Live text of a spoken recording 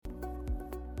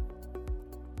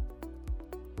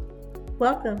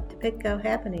Welcome to PitGo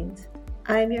Happenings.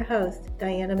 I'm your host,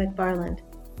 Diana McFarland.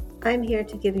 I'm here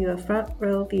to give you a front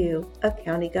row view of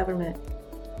county government.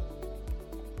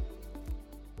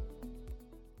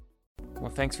 Well,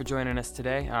 thanks for joining us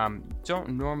today.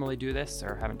 Don't normally do this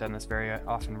or haven't done this very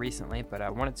often recently, but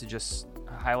I wanted to just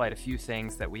highlight a few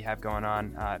things that we have going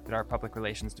on, that our public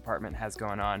relations department has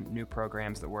going on, new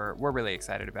programs that we're really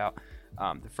excited about.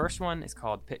 The first one is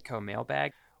called PitCo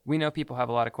Mailbag. We know people have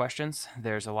a lot of questions.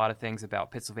 There's a lot of things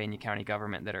about Pittsylvania County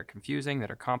government that are confusing,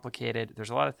 that are complicated. There's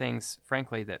a lot of things,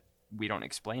 frankly, that we don't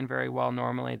explain very well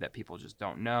normally, that people just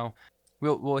don't know.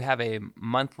 We'll have a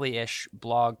monthly-ish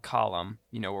blog column,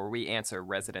 where we answer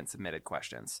resident-submitted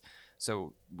questions.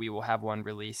 So we will have one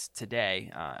released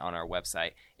today on our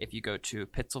website. If you go to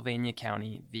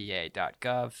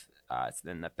PittsylvaniaCountyVA.gov, it's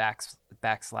then the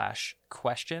backslash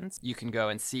questions, you can go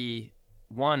and see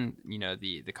one,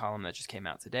 the column that just came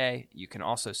out today. You can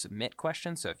also submit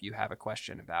questions. So if you have a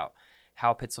question about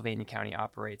how Pittsylvania County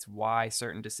operates, why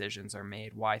certain decisions are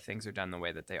made, why things are done the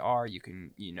way that they are, you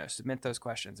can, submit those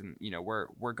questions. And,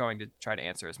 we're going to try to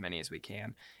answer as many as we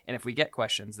can. And if we get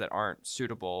questions that aren't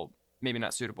suitable, maybe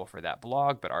not suitable for that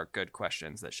blog, but are good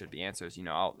questions that should be answers,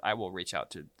 I will reach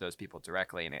out to those people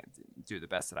directly and do the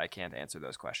best that I can to answer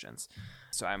those questions.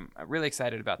 So I'm really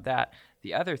excited about that.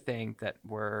 The other thing that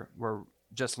we're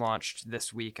just launched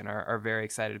this week and are very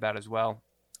excited about as well,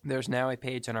 there's now a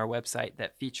page on our website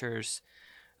that features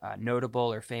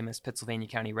notable or famous Pittsylvania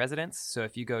County residents. So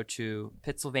if you go to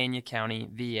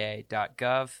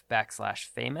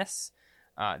PittsylvaniaCountyVA.gov/famous,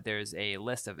 there's a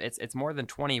list of, it's more than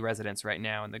 20 residents right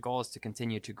now, and the goal is to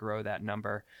continue to grow that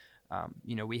number.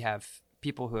 We have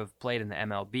people who have played in the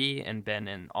MLB and been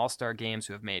in all-star games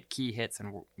who have made key hits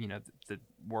in, the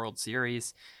World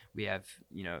Series. We have,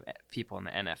 people in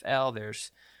the NFL.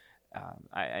 There's,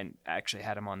 I actually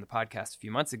had him on the podcast a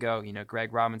few months ago.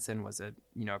 Greg Robinson was a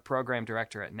program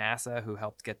director at NASA who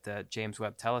helped get the James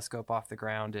Webb Telescope off the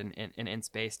ground and in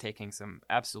space, taking some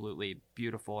absolutely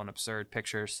beautiful and absurd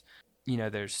pictures.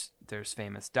 There's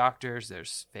famous doctors,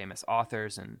 there's famous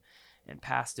authors and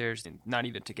pastors, and not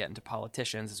even to get into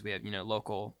politicians, as we have,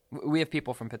 we have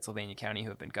people from Pittsylvania County who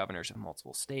have been governors of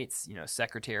multiple states,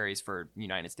 secretaries for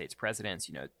United States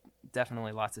presidents,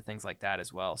 definitely lots of things like that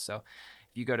as well. So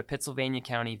if you go to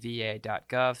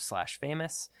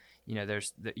PittsylvaniaCountyVA.gov/famous,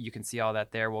 you can see all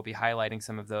that there. We'll be highlighting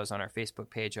some of those on our Facebook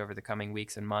page over the coming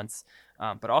weeks and months.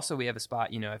 But also we have a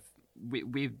spot, if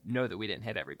we know that we didn't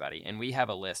hit everybody, and we have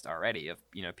a list already of,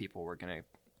 people we're going to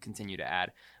continue to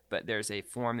add, but there's a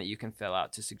form that you can fill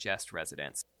out to suggest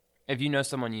residents. If you know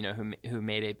someone, who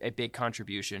made a big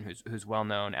contribution, who's well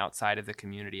known outside of the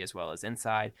community as well as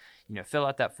inside, fill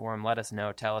out that form, let us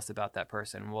know, tell us about that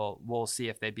person. We'll see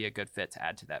if they'd be a good fit to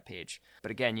add to that page. But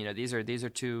again, these are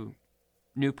two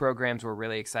new programs we're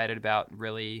really excited about.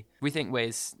 Really, we think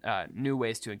new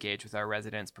ways to engage with our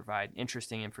residents, provide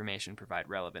interesting information, provide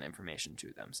relevant information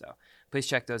to them. So please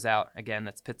check those out. Again,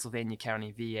 that's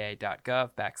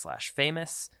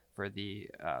PittsylvaniaCountyVA.gov/famous for the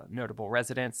notable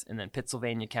residents, and then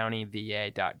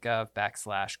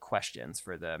PittsylvaniaCountyVA.gov/questions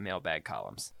for the mailbag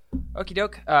columns. Okie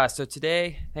doke. So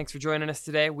today, thanks for joining us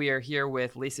today. We are here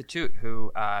with Lisa Toot,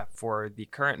 who for the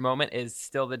current moment is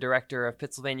still the director of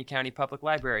Pittsylvania County Public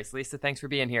Libraries. Lisa, thanks for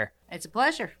being here. It's a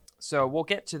pleasure. So we'll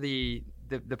get to the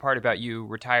part about you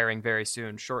retiring very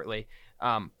soon, shortly.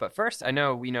 But first, I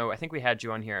think we had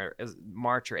you on here as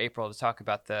March or April to talk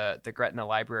about the Gretna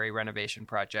Library renovation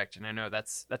project. And I know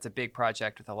that's a big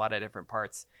project with a lot of different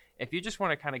parts. If you just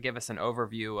want to kind of give us an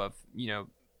overview of,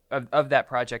 of that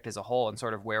project as a whole and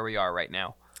sort of where we are right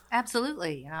now.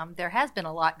 Absolutely. There has been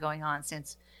a lot going on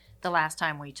since the last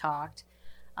time we talked.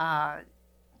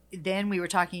 Then we were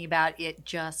talking about it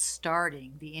just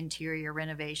starting, the interior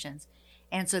renovations.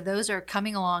 And so those are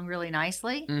coming along really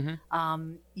nicely.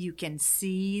 Mm-hmm. You can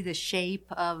see the shape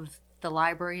of the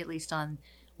library, at least on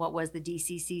what was the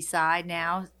DCC side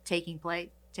now, taking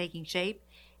shape.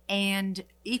 And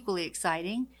equally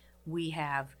exciting, we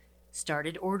have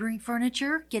started ordering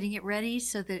furniture, getting it ready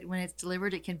so that when it's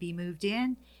delivered, it can be moved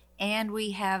in. And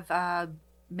we have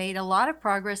made a lot of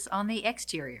progress on the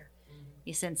exterior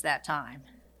since that time.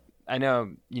 I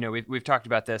know, we've talked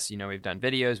about this, we've done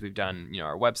videos, we've done,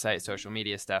 our website, social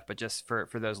media stuff, but just for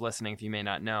those listening, if you may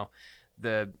not know,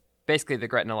 basically the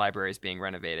Gretna Library is being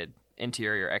renovated,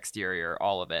 interior, exterior,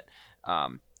 all of it,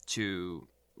 to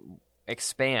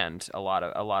expand a lot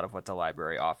of what the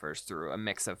library offers through a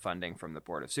mix of funding from the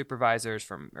Board of Supervisors,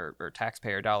 or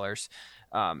taxpayer dollars,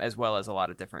 as well as a lot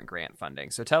of different grant funding.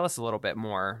 So tell us a little bit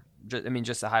more,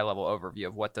 just a high level overview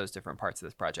of what those different parts of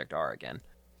this project are again.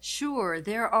 Sure.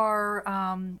 There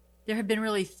have been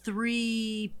really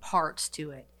three parts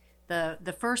to it.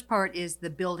 The first part is the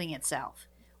building itself,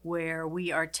 where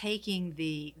we are taking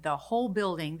the whole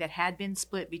building that had been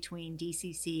split between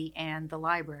DCC and the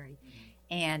library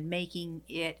and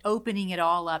opening it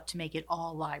all up to make it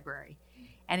all library.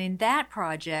 And in that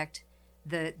project,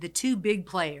 the two big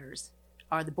players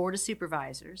are the Board of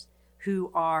Supervisors, who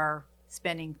are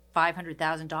spending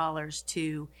 $500,000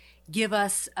 to give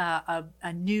us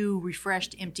a new,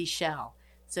 refreshed, empty shell.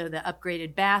 So the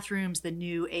upgraded bathrooms, the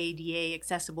new ADA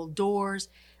accessible doors,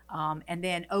 and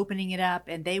then opening it up,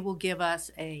 and they will give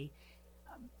us a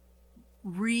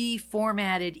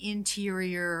reformatted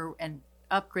interior and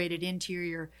upgraded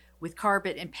interior with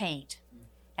carpet and paint.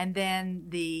 And then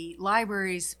the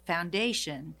library's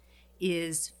foundation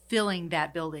is filling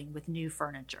that building with new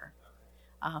furniture.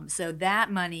 So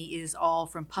that money is all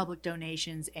from public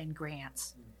donations and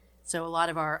grants. So a lot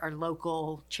of our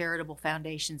local charitable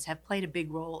foundations have played a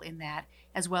big role in that,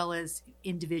 as well as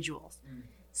individuals.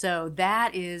 So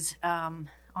that is on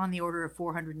the order of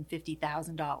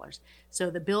 $450,000. So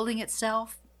the building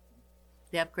itself,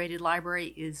 the upgraded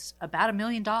library, is about $1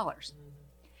 million.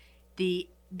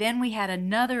 Then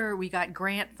we got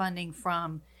grant funding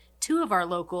from two of our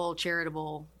local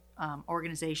charitable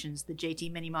organizations, the J.T.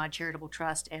 Minimod Charitable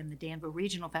Trust and the Danville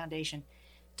Regional Foundation,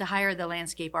 to hire the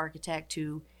landscape architect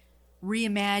to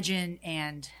reimagine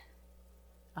and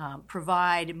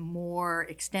provide more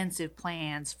extensive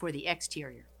plans for the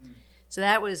exterior. So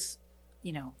that was,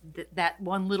 that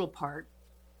one little part.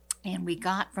 And we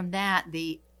got from that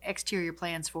the exterior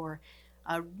plans for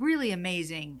a really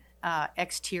amazing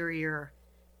exterior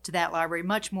to that library,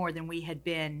 much more than we had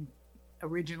been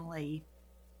originally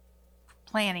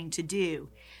planning to do.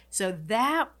 So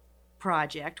that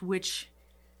project, which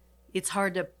it's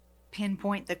hard to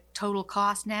pinpoint the total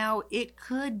cost now, it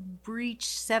could breach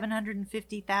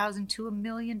 $750,000 to $1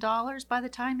 million by the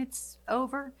time it's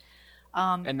over.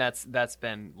 And that's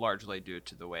been largely due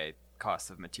to the way costs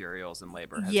of materials and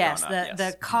labor has yes, gone up.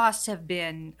 The costs have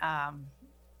been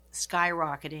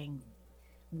skyrocketing.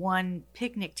 One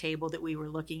picnic table that we were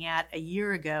looking at a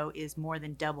year ago is more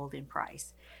than doubled in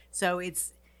price. So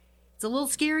it's a little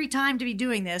scary time to be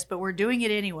doing this, but we're doing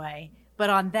it anyway. But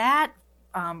on that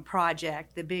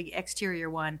project, the big exterior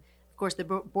one, of course, the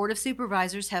Board of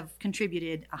Supervisors have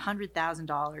contributed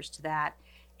 $100,000 to that.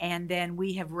 And then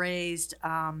we have raised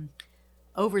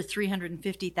over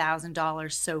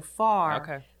 $350,000 so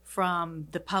far from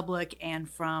the public and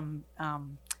from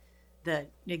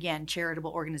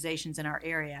charitable organizations in our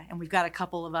area. And we've got a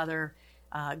couple of other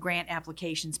grant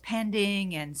applications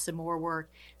pending and some more work.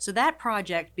 So that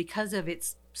project, because of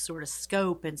its sort of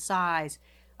scope and size,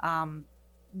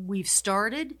 we've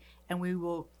started, and we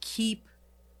will keep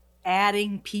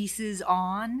adding pieces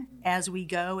on as we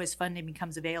go, as funding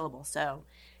becomes available. So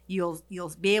you'll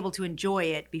be able to enjoy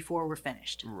it before we're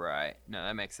finished. Right. No,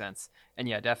 that makes sense. And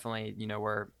yeah, definitely,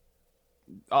 we're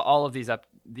all of these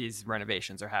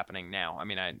renovations are happening now. I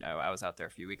mean, I was out there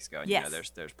a few weeks ago, and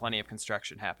yes. There's plenty of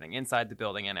construction happening inside the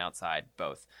building and outside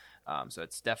both. So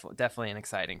it's definitely an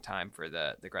exciting time for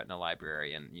the Gretna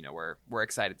Library, and we're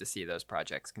excited to see those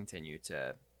projects continue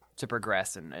to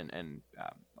progress and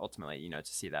ultimately to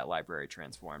see that library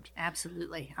transformed.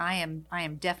 Absolutely, I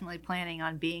am definitely planning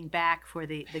on being back for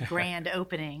the grand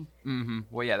opening. Mm-hmm.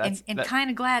 Well, yeah, that's kind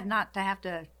of glad not to have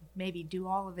to maybe do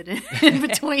all of it in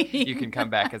between. You can come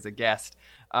back as a guest,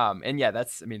 and yeah,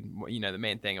 the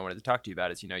main thing I wanted to talk to you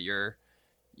about is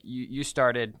you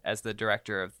started as the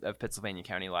director of Pittsylvania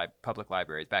County Public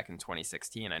Libraries back in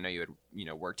 2016. I know you had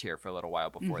worked here for a little while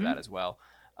before that as well.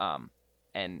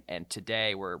 And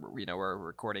today we're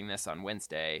recording this on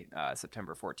Wednesday,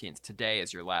 September 14th. Today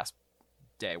is your last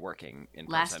day working in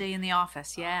person. Last day in the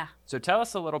office, yeah. So tell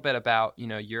us a little bit about if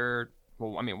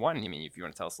you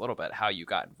want to tell us a little bit how you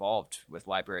got involved with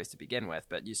libraries to begin with,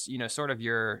 but sort of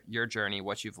your journey,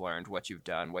 what you've learned, what you've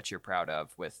done, what you're proud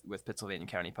of with Pittsylvania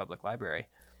County Public Library.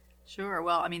 Sure.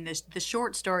 Well, the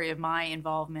short story of my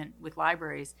involvement with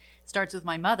libraries starts with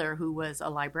my mother, who was a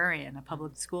librarian, a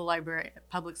public school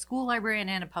librarian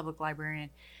and a public librarian.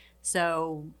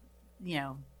 So,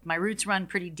 my roots run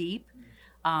pretty deep,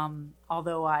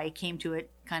 although I came to it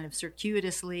kind of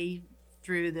circuitously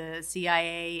through the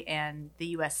CIA and the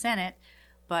U.S. Senate.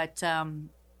 But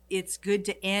it's good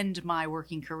to end my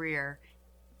working career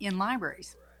in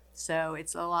libraries. So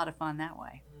it's a lot of fun that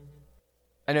way.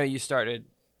 I know you started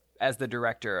as the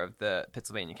director of the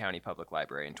Pittsylvania County Public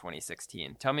Library in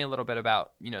 2016. Tell me a little bit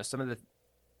about, some of the,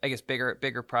 I guess,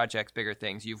 bigger projects, bigger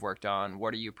things you've worked on.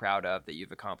 What are you proud of that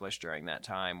you've accomplished during that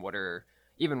time? What are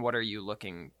you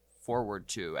looking forward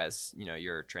to as,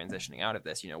 you're transitioning out of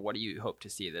this? What do you hope to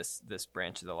see this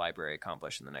branch of the library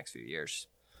accomplish in the next few years?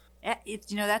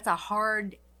 It's, that's a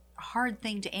hard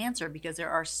thing to answer, because there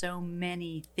are so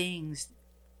many things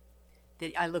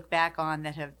that I look back on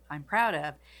that I'm proud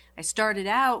of. I started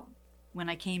out, when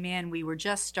I came in, we were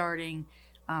just starting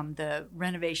the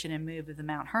renovation and move of the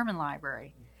Mount Herman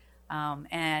Library.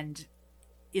 And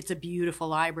it's a beautiful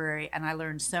library, and I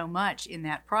learned so much in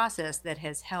that process that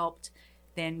has helped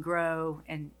then grow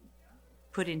and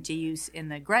put into use in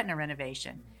the Gretna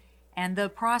renovation. And the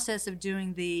process of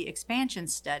doing the expansion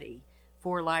study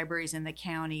for libraries in the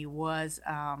county was,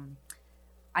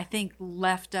 I think,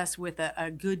 left us with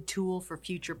a good tool for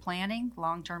future planning,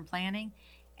 long-term planning.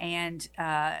 And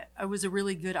it was a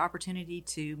really good opportunity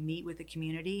to meet with the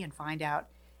community and find out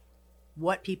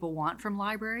what people want from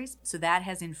libraries. So that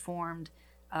has informed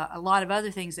a lot of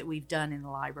other things that we've done in the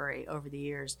library over the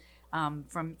years,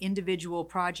 from individual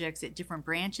projects at different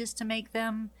branches to make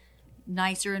them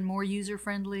nicer and more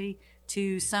user-friendly,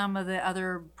 to some of the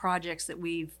other projects that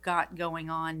we've got going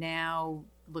on now,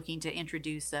 looking to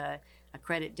introduce a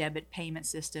credit debit payment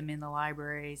system in the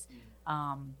libraries,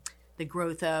 the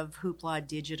growth of Hoopla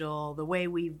Digital, the way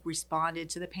we've responded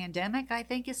to the pandemic, I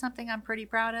think, is something I'm pretty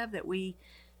proud of, that we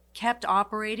kept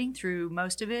operating through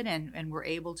most of it and were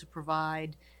able to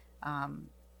provide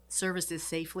services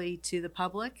safely to the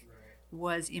public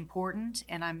was important.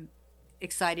 And I'm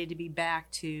excited to be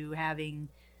back to having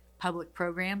public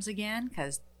programs again,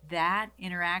 because that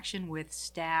interaction with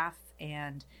staff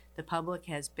and the public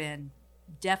has been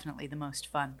definitely the most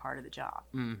fun part of the job.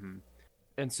 Mm-hmm.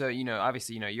 And so,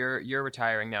 obviously, you're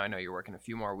retiring now. I know you're working a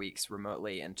few more weeks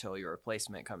remotely until your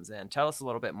replacement comes in. Tell us a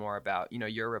little bit more about,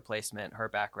 your replacement, her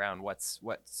background.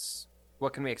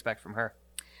 What can we expect from her?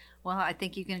 Well, I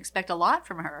think you can expect a lot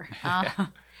from her.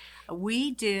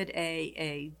 We did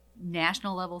a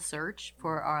national level search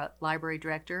for our library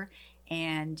director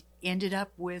and ended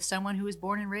up with someone who was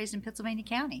born and raised in Pittsylvania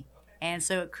County. And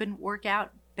so it couldn't work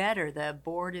out better. The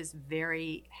board is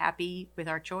very happy with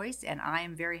our choice, and I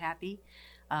am very happy.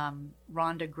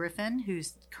 Rhonda Griffin,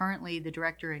 who's currently the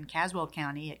director in Caswell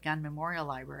County at Gunn Memorial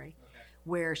Library,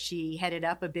 where she headed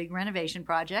up a big renovation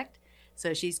project.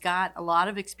 So she's got a lot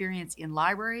of experience in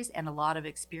libraries and a lot of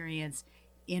experience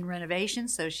in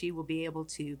renovations, so she will be able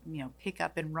to, pick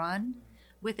up and run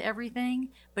with everything.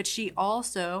 But she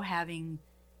also, having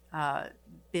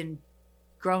been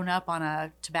grown up on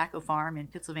a tobacco farm in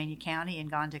Pittsylvania County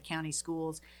and gone to county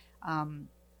schools,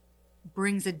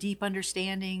 brings a deep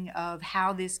understanding of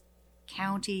how this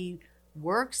county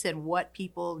works and what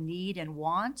people need and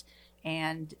want,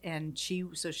 and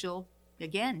she'll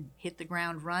again hit the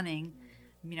ground running,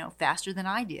 faster than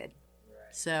I did.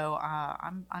 Right. So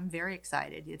I'm very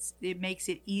excited. It makes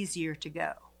it easier to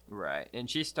go. Right, and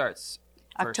she starts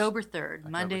October 3rd,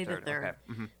 Monday the 3rd. Okay.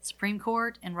 Mm-hmm. Supreme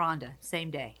Court and Rhonda, same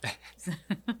day.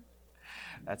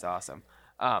 That's awesome.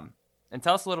 And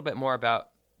tell us a little bit more about,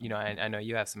 I know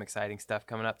you have some exciting stuff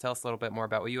coming up. Tell us a little bit more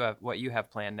about what you have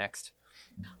planned next.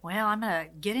 Well, I'm going to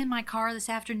get in my car this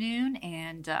afternoon,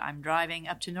 and I'm driving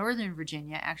up to Northern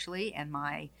Virginia, actually, and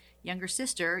my younger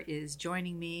sister is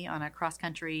joining me on a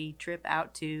cross-country trip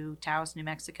out to Taos, New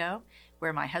Mexico,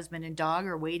 where my husband and dog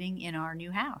are waiting in our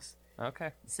new house.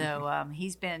 Okay. So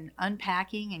he's been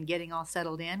unpacking and getting all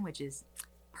settled in, which is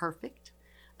perfect.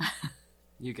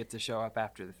 You get to show up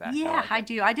after the fact. Yeah, I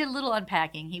do. I did a little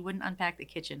unpacking. He wouldn't unpack the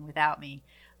kitchen without me.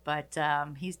 But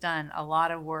he's done a lot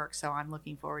of work, so I'm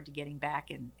looking forward to getting back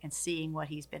and seeing what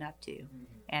he's been up to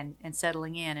and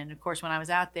settling in. And, of course, when I was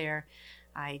out there,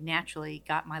 I naturally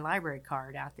got my library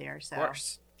card out there. So of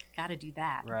course. Got to do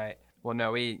that. Right. Well,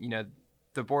 no,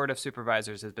 the Board of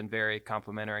Supervisors has been very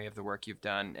complimentary of the work you've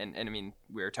done. And I mean,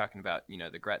 we were talking about,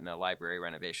 the Gretna library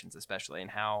renovations especially, and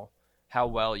how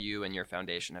well you and your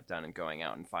foundation have done in going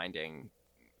out and finding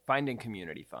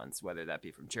community funds, whether that be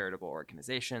from charitable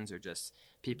organizations or just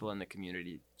people in the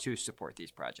community to support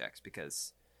these projects,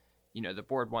 because the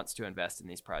board wants to invest in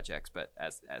these projects, but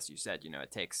as you said,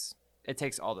 it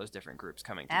takes all those different groups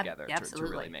coming together to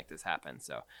really make this happen.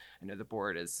 So I know the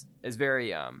board is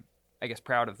very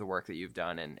proud of the work that you've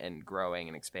done and growing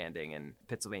and expanding in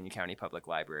Pittsylvania County Public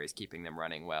Libraries, keeping them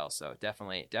running well. So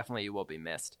definitely you will be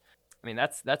missed. I mean,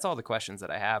 that's all the questions that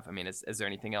I have. I mean, is there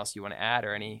anything else you want to add,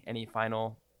 or any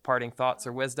final parting thoughts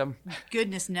or wisdom?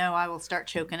 Goodness, no, I will start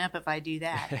choking up if I do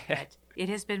that. But it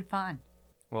has been fun.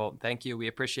 Well, thank you. We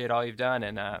appreciate all you've done,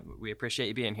 and we appreciate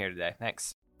you being here today.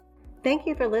 Thanks. Thank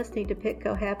you for listening to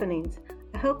Pitco Happenings.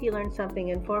 I hope you learned something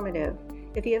informative.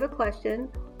 If you have a question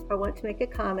or want to make a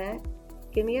comment,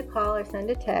 give me a call or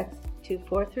send a text to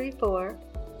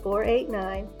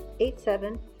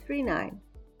 434-489-8739.